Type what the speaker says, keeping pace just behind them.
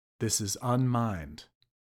This is Unmind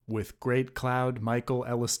with Great Cloud Michael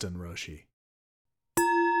Elliston Roshi.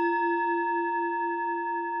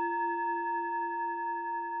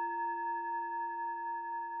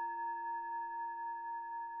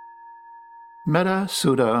 Metta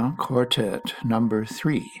Sutta Quartet Number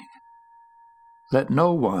 3. Let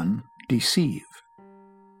no one deceive.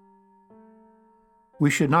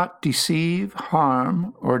 We should not deceive,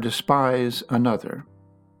 harm, or despise another.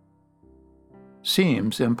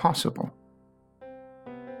 Seems impossible.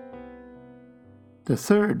 The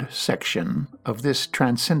third section of this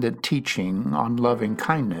transcendent teaching on loving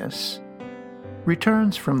kindness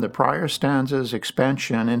returns from the prior stanza's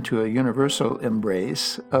expansion into a universal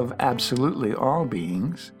embrace of absolutely all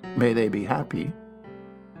beings, may they be happy,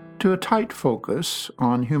 to a tight focus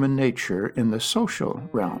on human nature in the social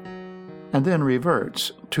realm, and then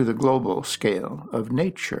reverts to the global scale of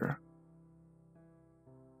nature.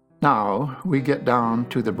 Now we get down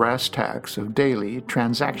to the brass tacks of daily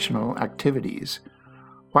transactional activities,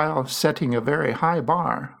 while setting a very high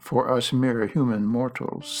bar for us mere human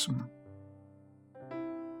mortals.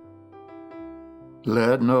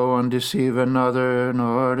 Let no one deceive another,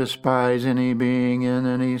 nor despise any being in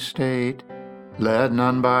any state. Let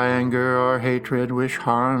none by anger or hatred wish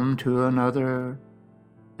harm to another.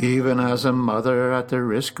 Even as a mother at the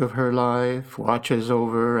risk of her life watches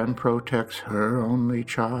over and protects her only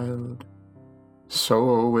child,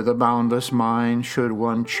 so with a boundless mind should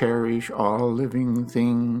one cherish all living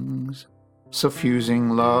things, suffusing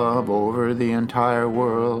love over the entire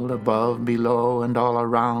world, above, below, and all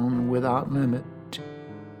around without limit.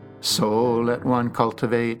 So let one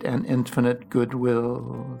cultivate an infinite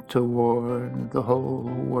goodwill toward the whole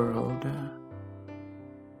world.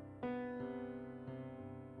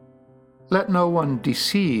 Let no one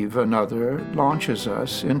deceive another launches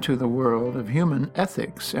us into the world of human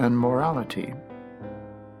ethics and morality.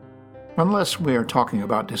 Unless we are talking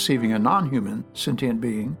about deceiving a non-human sentient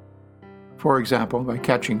being, for example, by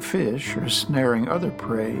catching fish or snaring other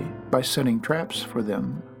prey by setting traps for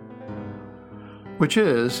them, which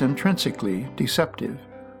is intrinsically deceptive.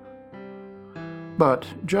 But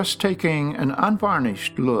just taking an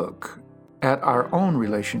unvarnished look at our own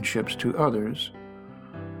relationships to others,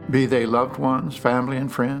 be they loved ones, family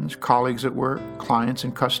and friends, colleagues at work, clients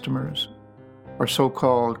and customers, or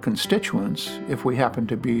so-called constituents if we happen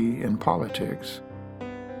to be in politics,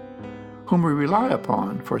 whom we rely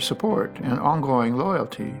upon for support and ongoing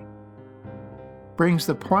loyalty, brings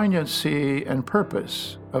the poignancy and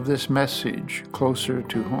purpose of this message closer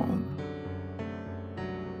to home.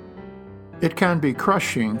 It can be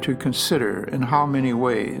crushing to consider in how many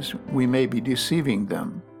ways we may be deceiving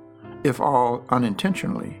them, if all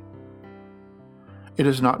unintentionally. It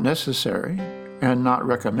is not necessary and not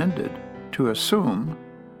recommended to assume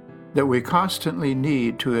that we constantly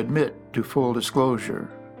need to admit to full disclosure,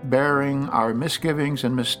 bearing our misgivings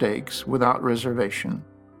and mistakes without reservation,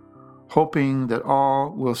 hoping that all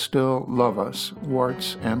will still love us,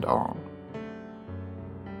 warts and all.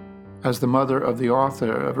 As the mother of the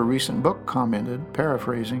author of a recent book commented,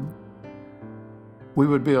 paraphrasing, we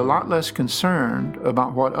would be a lot less concerned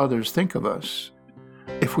about what others think of us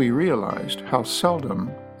if we realized how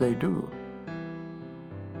seldom they do.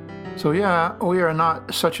 So yeah, we are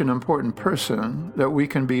not such an important person that we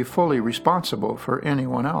can be fully responsible for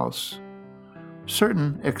anyone else.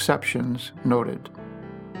 Certain exceptions noted.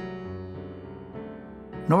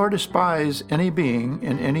 Nor despise any being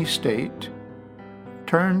in any state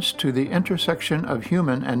turns to the intersection of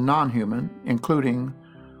human and non-human, including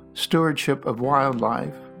stewardship of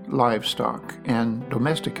wildlife, livestock, and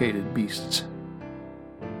domesticated beasts,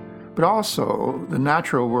 but also the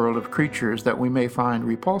natural world of creatures that we may find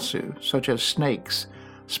repulsive, such as snakes,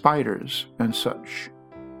 spiders, and such.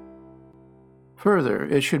 Further,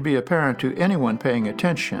 it should be apparent to anyone paying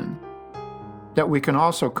attention that we can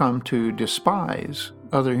also come to despise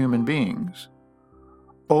other human beings,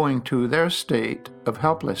 owing to their state of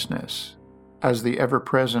helplessness as the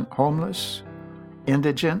ever-present homeless,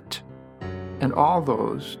 indigent, and all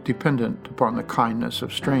those dependent upon the kindness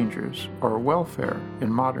of strangers, or welfare in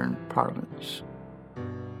modern parlance.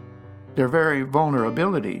 Their very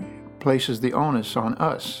vulnerability places the onus on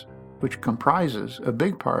us, which comprises a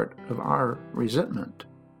big part of our resentment.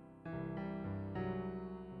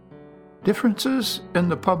 Differences in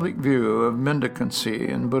the public view of mendicancy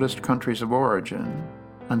in Buddhist countries of origin,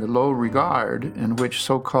 and the low regard in which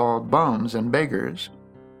so-called bums and beggars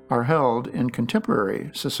are held in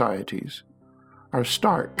contemporary societies, are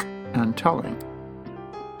stark and telling.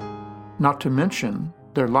 Not to mention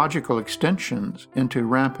their logical extensions into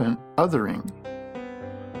rampant othering,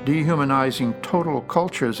 dehumanizing total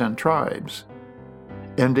cultures and tribes,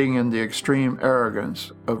 ending in the extreme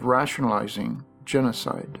arrogance of rationalizing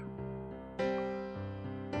genocide.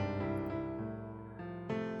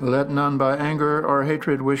 Let none by anger or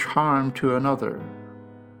hatred wish harm to another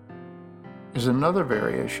is another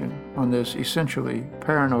variation on this essentially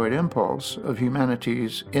paranoid impulse of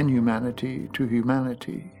humanity's inhumanity to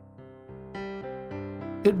humanity.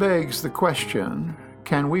 It begs the question,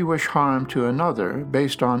 can we wish harm to another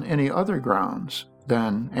based on any other grounds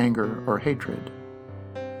than anger or hatred?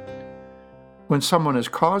 When someone is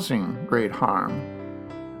causing great harm,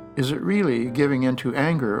 is it really giving into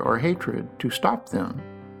anger or hatred to stop them,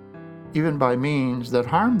 even by means that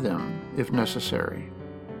harm them if necessary?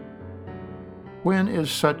 When is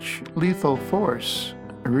such lethal force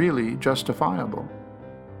really justifiable?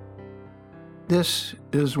 This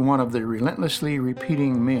is one of the relentlessly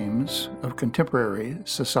repeating memes of contemporary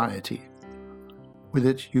society, with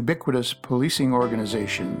its ubiquitous policing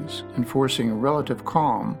organizations enforcing relative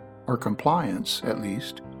calm, or compliance at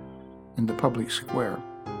least, in the public square.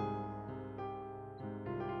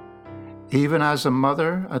 Even as a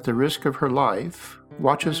mother, at the risk of her life,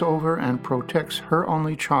 watches over and protects her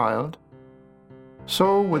only child,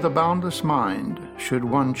 so with a boundless mind should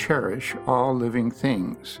one cherish all living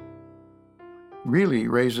things. Really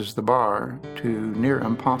raises the bar to near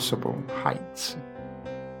impossible heights.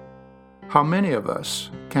 How many of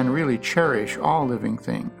us can really cherish all living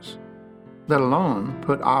things, let alone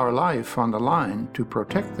put our life on the line to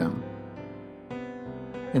protect them?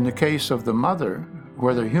 In the case of the mother,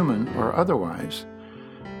 whether human or otherwise,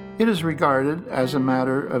 it is regarded as a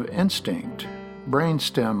matter of instinct,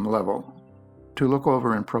 brainstem level, to look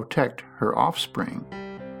over and protect her offspring,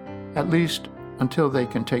 at least until they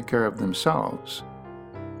can take care of themselves,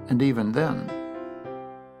 and even then.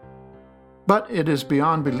 But it is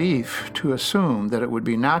beyond belief to assume that it would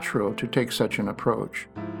be natural to take such an approach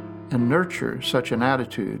and nurture such an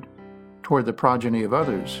attitude toward the progeny of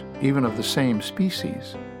others, even of the same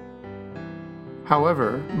species.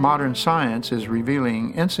 However, modern science is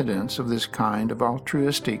revealing incidents of this kind of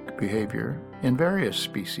altruistic behavior in various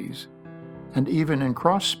species, and even in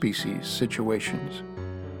cross-species situations,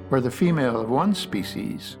 where the female of one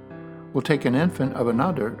species will take an infant of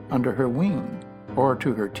another under her wing or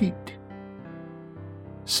to her teat.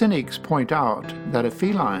 Cynics point out that a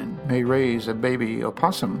feline may raise a baby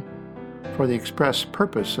opossum for the express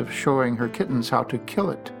purpose of showing her kittens how to kill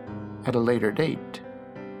it at a later date,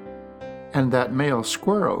 and that male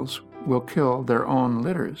squirrels will kill their own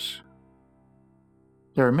litters.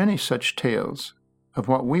 There are many such tales of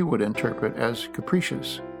what we would interpret as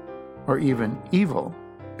capricious or even evil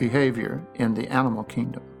behavior in the animal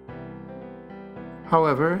kingdom.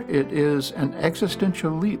 However, it is an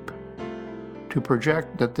existential leap to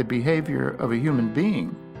project that the behavior of a human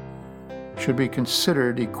being should be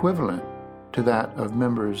considered equivalent to that of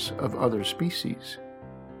members of other species,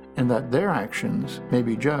 and that their actions may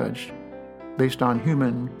be judged based on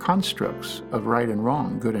human constructs of right and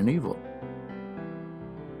wrong, good and evil.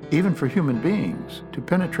 Even for human beings to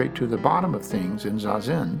penetrate to the bottom of things in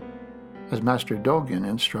Zazen, as Master Dogen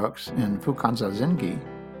instructs in Fukanzazengi,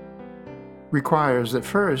 requires that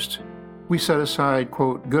first we set aside,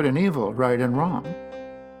 quote, good and evil, right and wrong.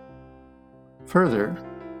 Further,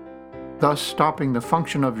 thus stopping the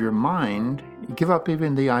function of your mind, give up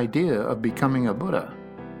even the idea of becoming a Buddha.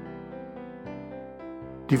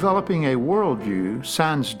 Developing a worldview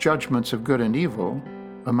sans judgments of good and evil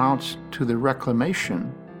amounts to the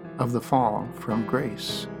reclamation of the fall from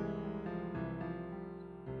grace.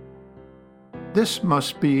 This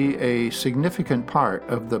must be a significant part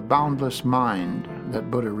of the boundless mind that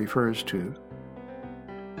Buddha refers to.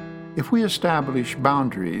 If we establish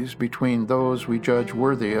boundaries between those we judge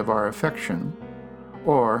worthy of our affection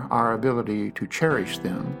or our ability to cherish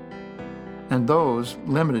them, and those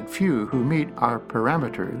limited few who meet our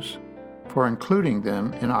parameters for including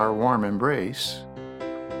them in our warm embrace,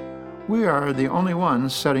 we are the only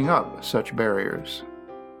ones setting up such barriers.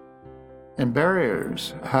 And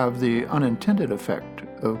barriers have the unintended effect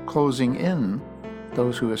of closing in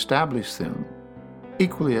those who establish them,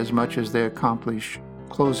 equally as much as they accomplish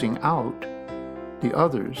closing out the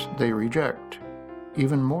others they reject,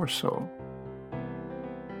 even more so.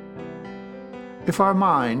 If our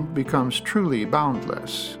mind becomes truly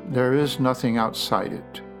boundless, there is nothing outside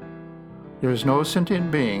it. There is no sentient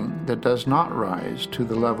being that does not rise to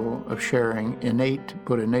the level of sharing innate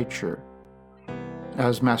Buddha nature,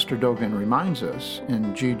 as Master Dogen reminds us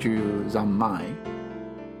in Jiju Zammai.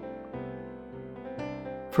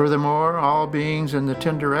 Furthermore, all beings in the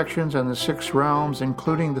 10 directions and the 6 realms,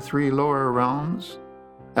 including the 3 lower realms,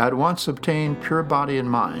 at once obtain pure body and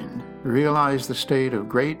mind, realize the state of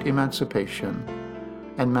great emancipation,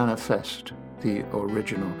 and manifest the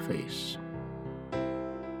original face.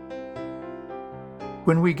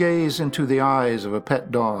 When we gaze into the eyes of a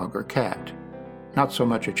pet dog or cat, not so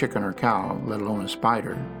much a chicken or cow, let alone a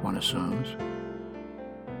spider, one assumes,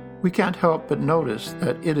 we can't help but notice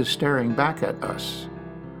that it is staring back at us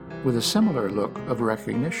with a similar look of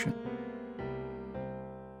recognition.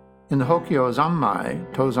 In the Hokyo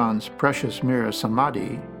Zammai, Tozan's precious mirror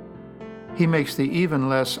Samadhi, he makes the even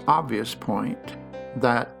less obvious point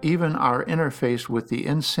that even our interface with the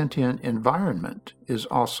insentient environment is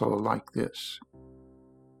also like this.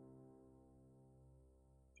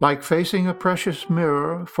 Like facing a precious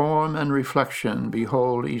mirror, form and reflection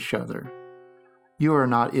behold each other. You are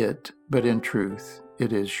not it, but in truth,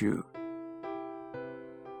 it is you.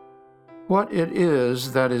 What it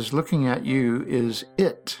is that is looking at you is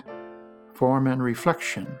it, form and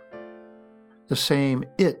reflection, the same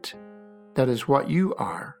it that is what you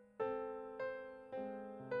are.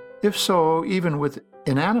 If so, even with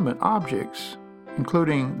inanimate objects,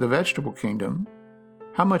 including the vegetable kingdom,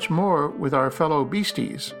 how much more with our fellow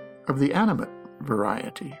beasties of the animate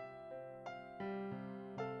variety?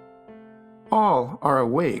 All are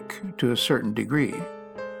awake to a certain degree.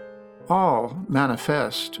 All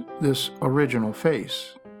manifest this original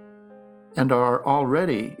face and are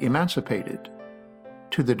already emancipated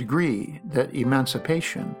to the degree that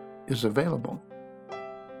emancipation is available.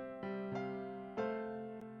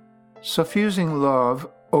 Suffusing love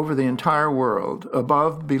over the entire world,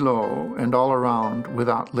 above, below, and all around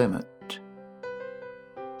without limit,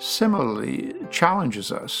 similarly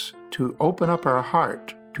challenges us to open up our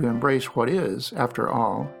heart to embrace what is, after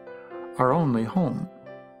all, our only home.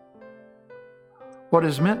 What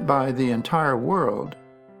is meant by the entire world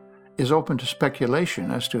is open to speculation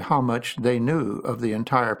as to how much they knew of the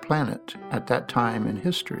entire planet at that time in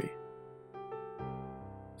history,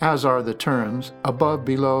 as are the terms above,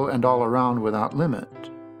 below, and all around without limit.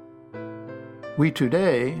 We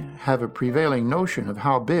today have a prevailing notion of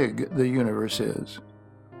how big the universe is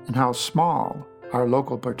and how small our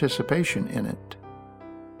local participation in it,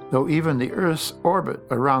 though even the Earth's orbit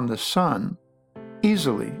around the Sun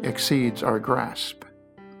easily exceeds our grasp.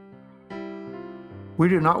 We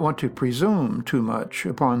do not want to presume too much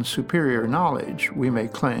upon superior knowledge we may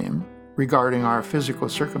claim regarding our physical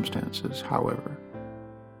circumstances, however.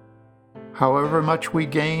 However much we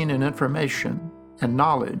gain in information and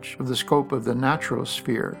knowledge of the scope of the natural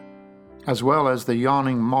sphere, as well as the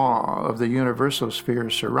yawning maw of the universal sphere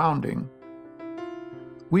surrounding,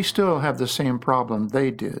 we still have the same problem they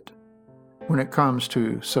did when it comes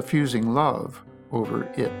to suffusing love over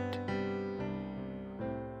it.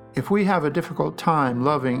 If we have a difficult time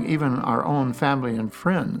loving even our own family and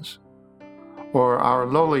friends, or our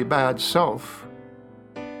lowly bad self,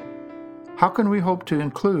 how can we hope to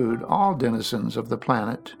include all denizens of the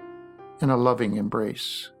planet in a loving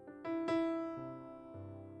embrace?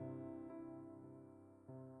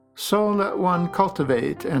 So let one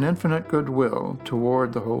cultivate an infinite goodwill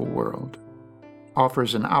toward the whole world,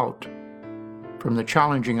 offers an out from the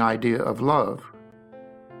challenging idea of love,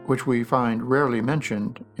 which we find rarely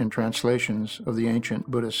mentioned in translations of the ancient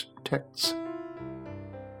Buddhist texts.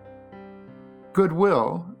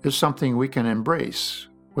 Goodwill is something we can embrace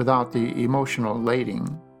without the emotional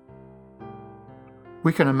lading.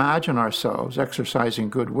 We can imagine ourselves exercising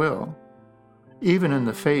goodwill, even in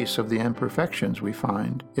the face of the imperfections we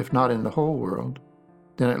find, if not in the whole world,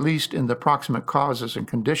 then at least in the proximate causes and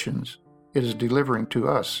conditions it is delivering to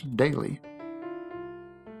us daily.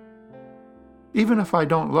 Even if I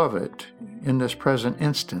don't love it in this present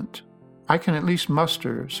instant, I can at least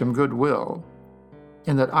muster some goodwill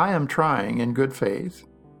in that I am trying in good faith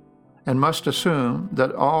and must assume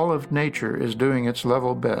that all of nature is doing its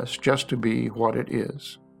level best just to be what it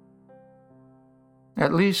is.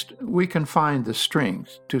 At least we can find the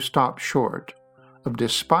strength to stop short of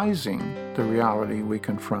despising the reality we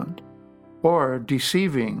confront or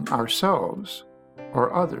deceiving ourselves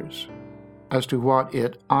or others as to what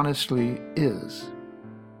it honestly is.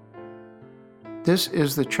 This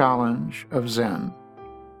is the challenge of Zen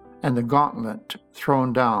and the gauntlet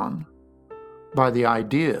thrown down by the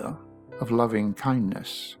idea of loving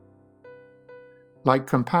kindness. Like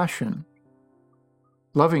compassion,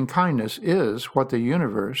 loving kindness is what the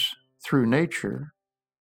universe, through nature,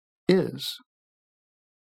 is.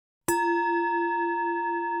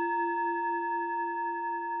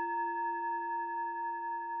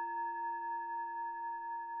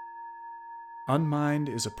 Unmind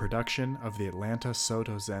is a production of the Atlanta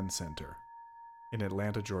Soto Zen Center in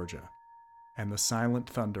Atlanta, Georgia, and the Silent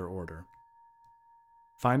Thunder Order.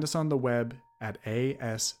 Find us on the web at ASZC.org.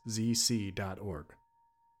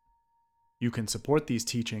 You can support these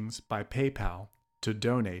teachings by PayPal to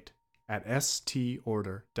donate at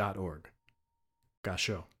storder.org.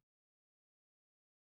 Gasho.